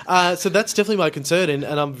 exactly. So that's definitely my concern, and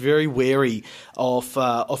I'm very wary of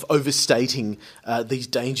overstating these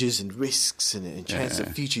dangers and risks and chances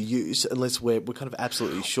of future use unless we're kind of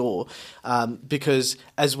absolutely sure. Because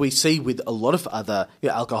as we see with a lot of other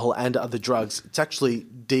alcohol and other drugs, it's actually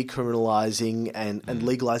decriminalising and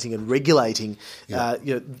legalising and regulating,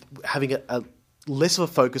 having a less of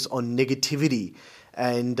a focus on negativity.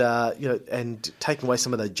 And and taking away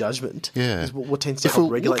some of that judgment is what tends to help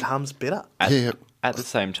regulate harms better. At the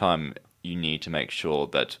same time, you need to make sure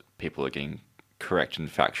that people are getting correct and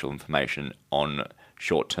factual information on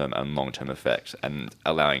short-term and long-term effects and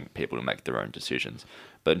allowing people to make their own decisions.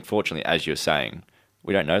 But unfortunately, as you're saying,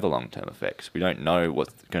 we don't know the long-term effects. We don't know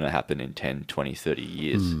what's going to happen in 10, 20, 30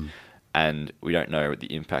 years. And we don't know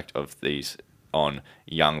the impact of these on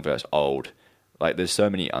young versus old. Like, there's so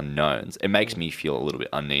many unknowns. It makes me feel a little bit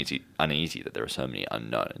uneasy that there are so many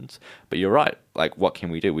unknowns. But you're right. Like, what can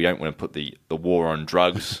we do? We don't want to put the war on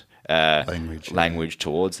drugs language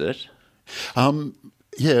towards it.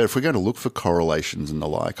 If we're going to look for correlations and the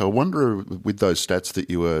like, I wonder, with those stats that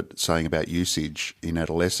you were saying about usage in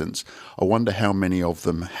adolescence, I wonder how many of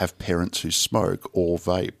them have parents who smoke or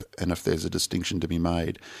vape, and if there's a distinction to be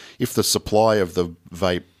made. If the supply of the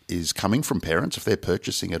vape is coming from parents, if they're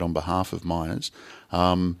purchasing it on behalf of minors,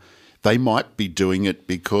 they might be doing it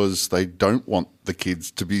because they don't want the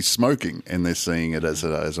kids to be smoking and they're seeing it as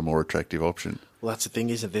a more attractive option. Well, that's the thing,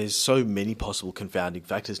 isn't it? There's so many possible confounding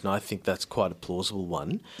factors, and I think that's quite a plausible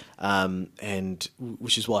one, and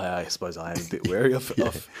which is why I suppose I am a bit wary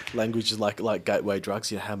of languages like gateway drugs.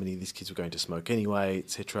 How many of these kids were going to smoke anyway,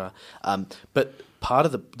 etc. But part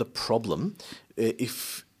of the problem,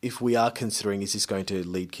 if if we are considering is this going to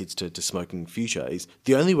lead kids to smoking in the future, is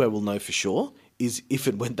the only way we'll know for sure is if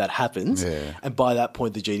and when that happens. Yeah. And by that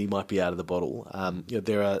point, the genie might be out of the bottle.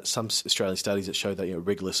 There are some Australian studies that show that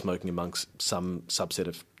regular smoking amongst some subset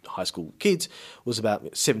of high school kids was about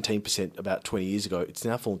 17% about 20 years ago. It's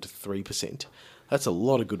now fallen to 3%. That's a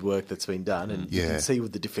lot of good work that's been done, and you can see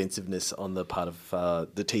with the defensiveness on the part of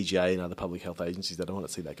the TGA and other public health agencies, they don't want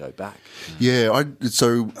to see that go back. Yeah,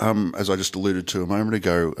 as I just alluded to a moment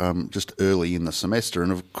ago, just early in the semester,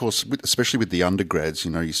 and of course, especially with the undergrads,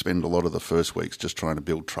 you spend a lot of the first weeks just trying to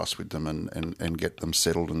build trust with them and get them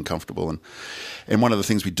settled and comfortable. And one of the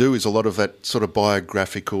things we do is a lot of that sort of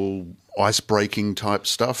biographical, ice-breaking type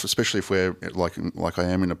stuff, especially if we're like I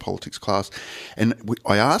am in a politics class. And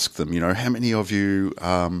I ask them, how many of you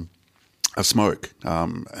smoke?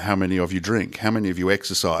 How many of you drink? How many of you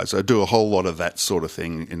exercise? I do a whole lot of that sort of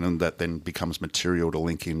thing, and that then becomes material to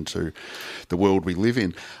link into the world we live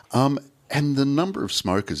in. And the number of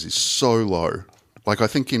smokers is so low. Like I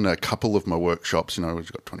think in a couple of my workshops,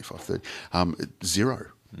 we've got 25, 30, zero.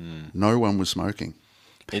 No one was smoking.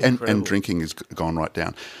 And drinking has gone right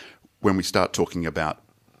down. When we start talking about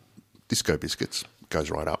disco biscuits, it goes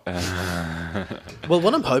right up. Well,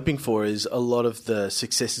 what I'm hoping for is a lot of the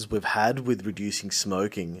successes we've had with reducing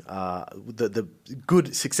smoking, the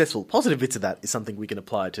good, successful, positive bits of that is something we can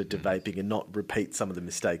apply to vaping and not repeat some of the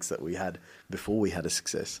mistakes that we had before we had a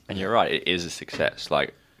success. And you're right, it is a success.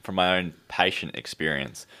 Like, from my own patient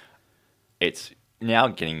experience, it's now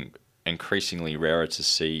getting increasingly rarer to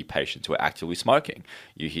see patients who are actively smoking.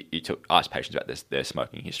 You ask patients about their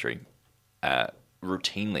smoking history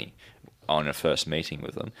routinely on a first meeting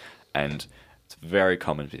with them, and it's very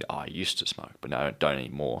common to be, I used to smoke, but now I don't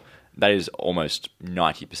anymore. That is almost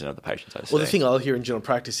 90% of the patients I see. Well, the thing I'll hear in general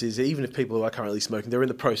practice is even if people who are currently smoking, they're in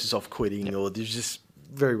the process of quitting, or there's just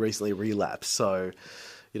very recently relapsed. So,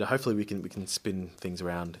 hopefully we can spin things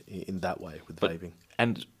around in that way with vaping.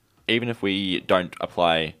 And even if we don't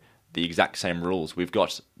apply the exact same rules, we've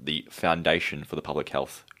got the foundation for the public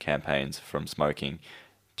health campaigns from smoking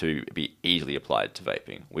to be easily applied to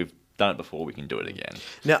vaping. We've done it before, we can do it again.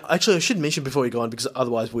 Now, actually, I should mention before we go on, because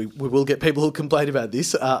otherwise we will get people who complain about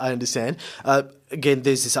this, I understand. Again,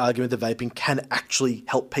 there's this argument that vaping can actually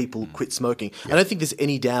help people quit smoking. Yeah. I don't think there's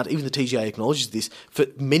any doubt, even the TGA acknowledges this, for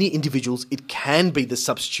many individuals it can be the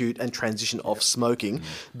substitute and transition of smoking.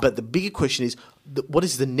 But the bigger question is, what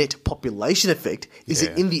is the net population effect? Is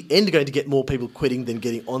it in the end going to get more people quitting than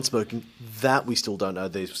getting on smoking? That we still don't know.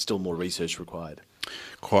 There's still more research required.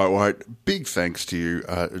 Quite right. Big thanks to you,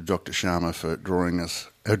 Dr. Sharma, for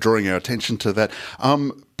drawing our attention to that.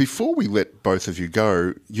 Before we let both of you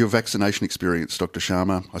go, your vaccination experience, Dr.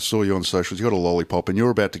 Sharma, I saw you on socials. You got a lollipop, and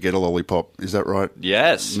you're about to get a lollipop. Is that right?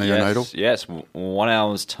 Yes. Neonatal? Yes. 1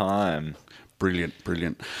 hour's time. Brilliant.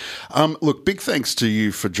 Look, big thanks to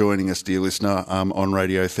you for joining us, dear listener, on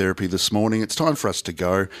Radiotherapy this morning. It's time for us to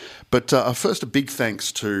go. But first, a big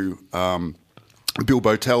thanks to Bill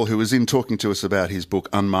Botel, who was in talking to us about his book,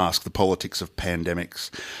 Unmask, The Politics of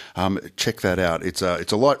Pandemics. Check that out. It's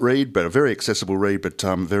a light read, but a very accessible read, but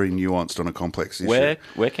very nuanced on a complex issue.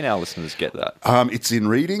 Where can our listeners get that? It's in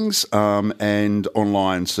readings and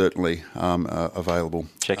online, certainly available.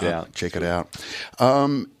 Check it out. Check it out.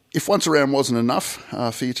 If Once Around wasn't enough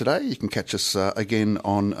for you today, you can catch us again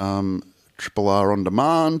on Triple R On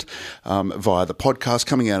Demand via the podcast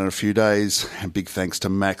coming out in a few days. And big thanks to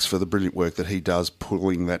Max for the brilliant work that he does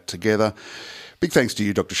pulling that together. Big thanks to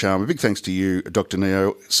you, Dr. Sharma. Big thanks to you, Dr.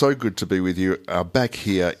 Neo. So good to be with you back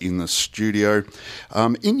here in the studio.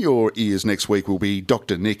 In your ears next week will be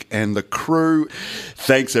Dr. Nick and the crew.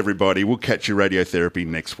 Thanks, everybody. We'll catch you Radiotherapy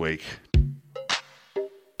next week.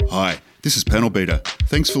 Hi. This is Panel Beater.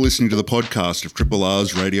 Thanks for listening to the podcast of Triple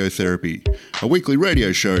R's Radiotherapy, a weekly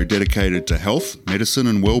radio show dedicated to health, medicine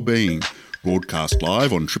and well-being, broadcast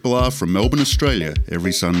live on Triple R from Melbourne, Australia,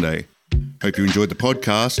 every Sunday. Hope you enjoyed the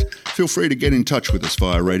podcast. Feel free to get in touch with us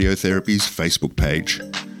via Radiotherapy's Facebook page.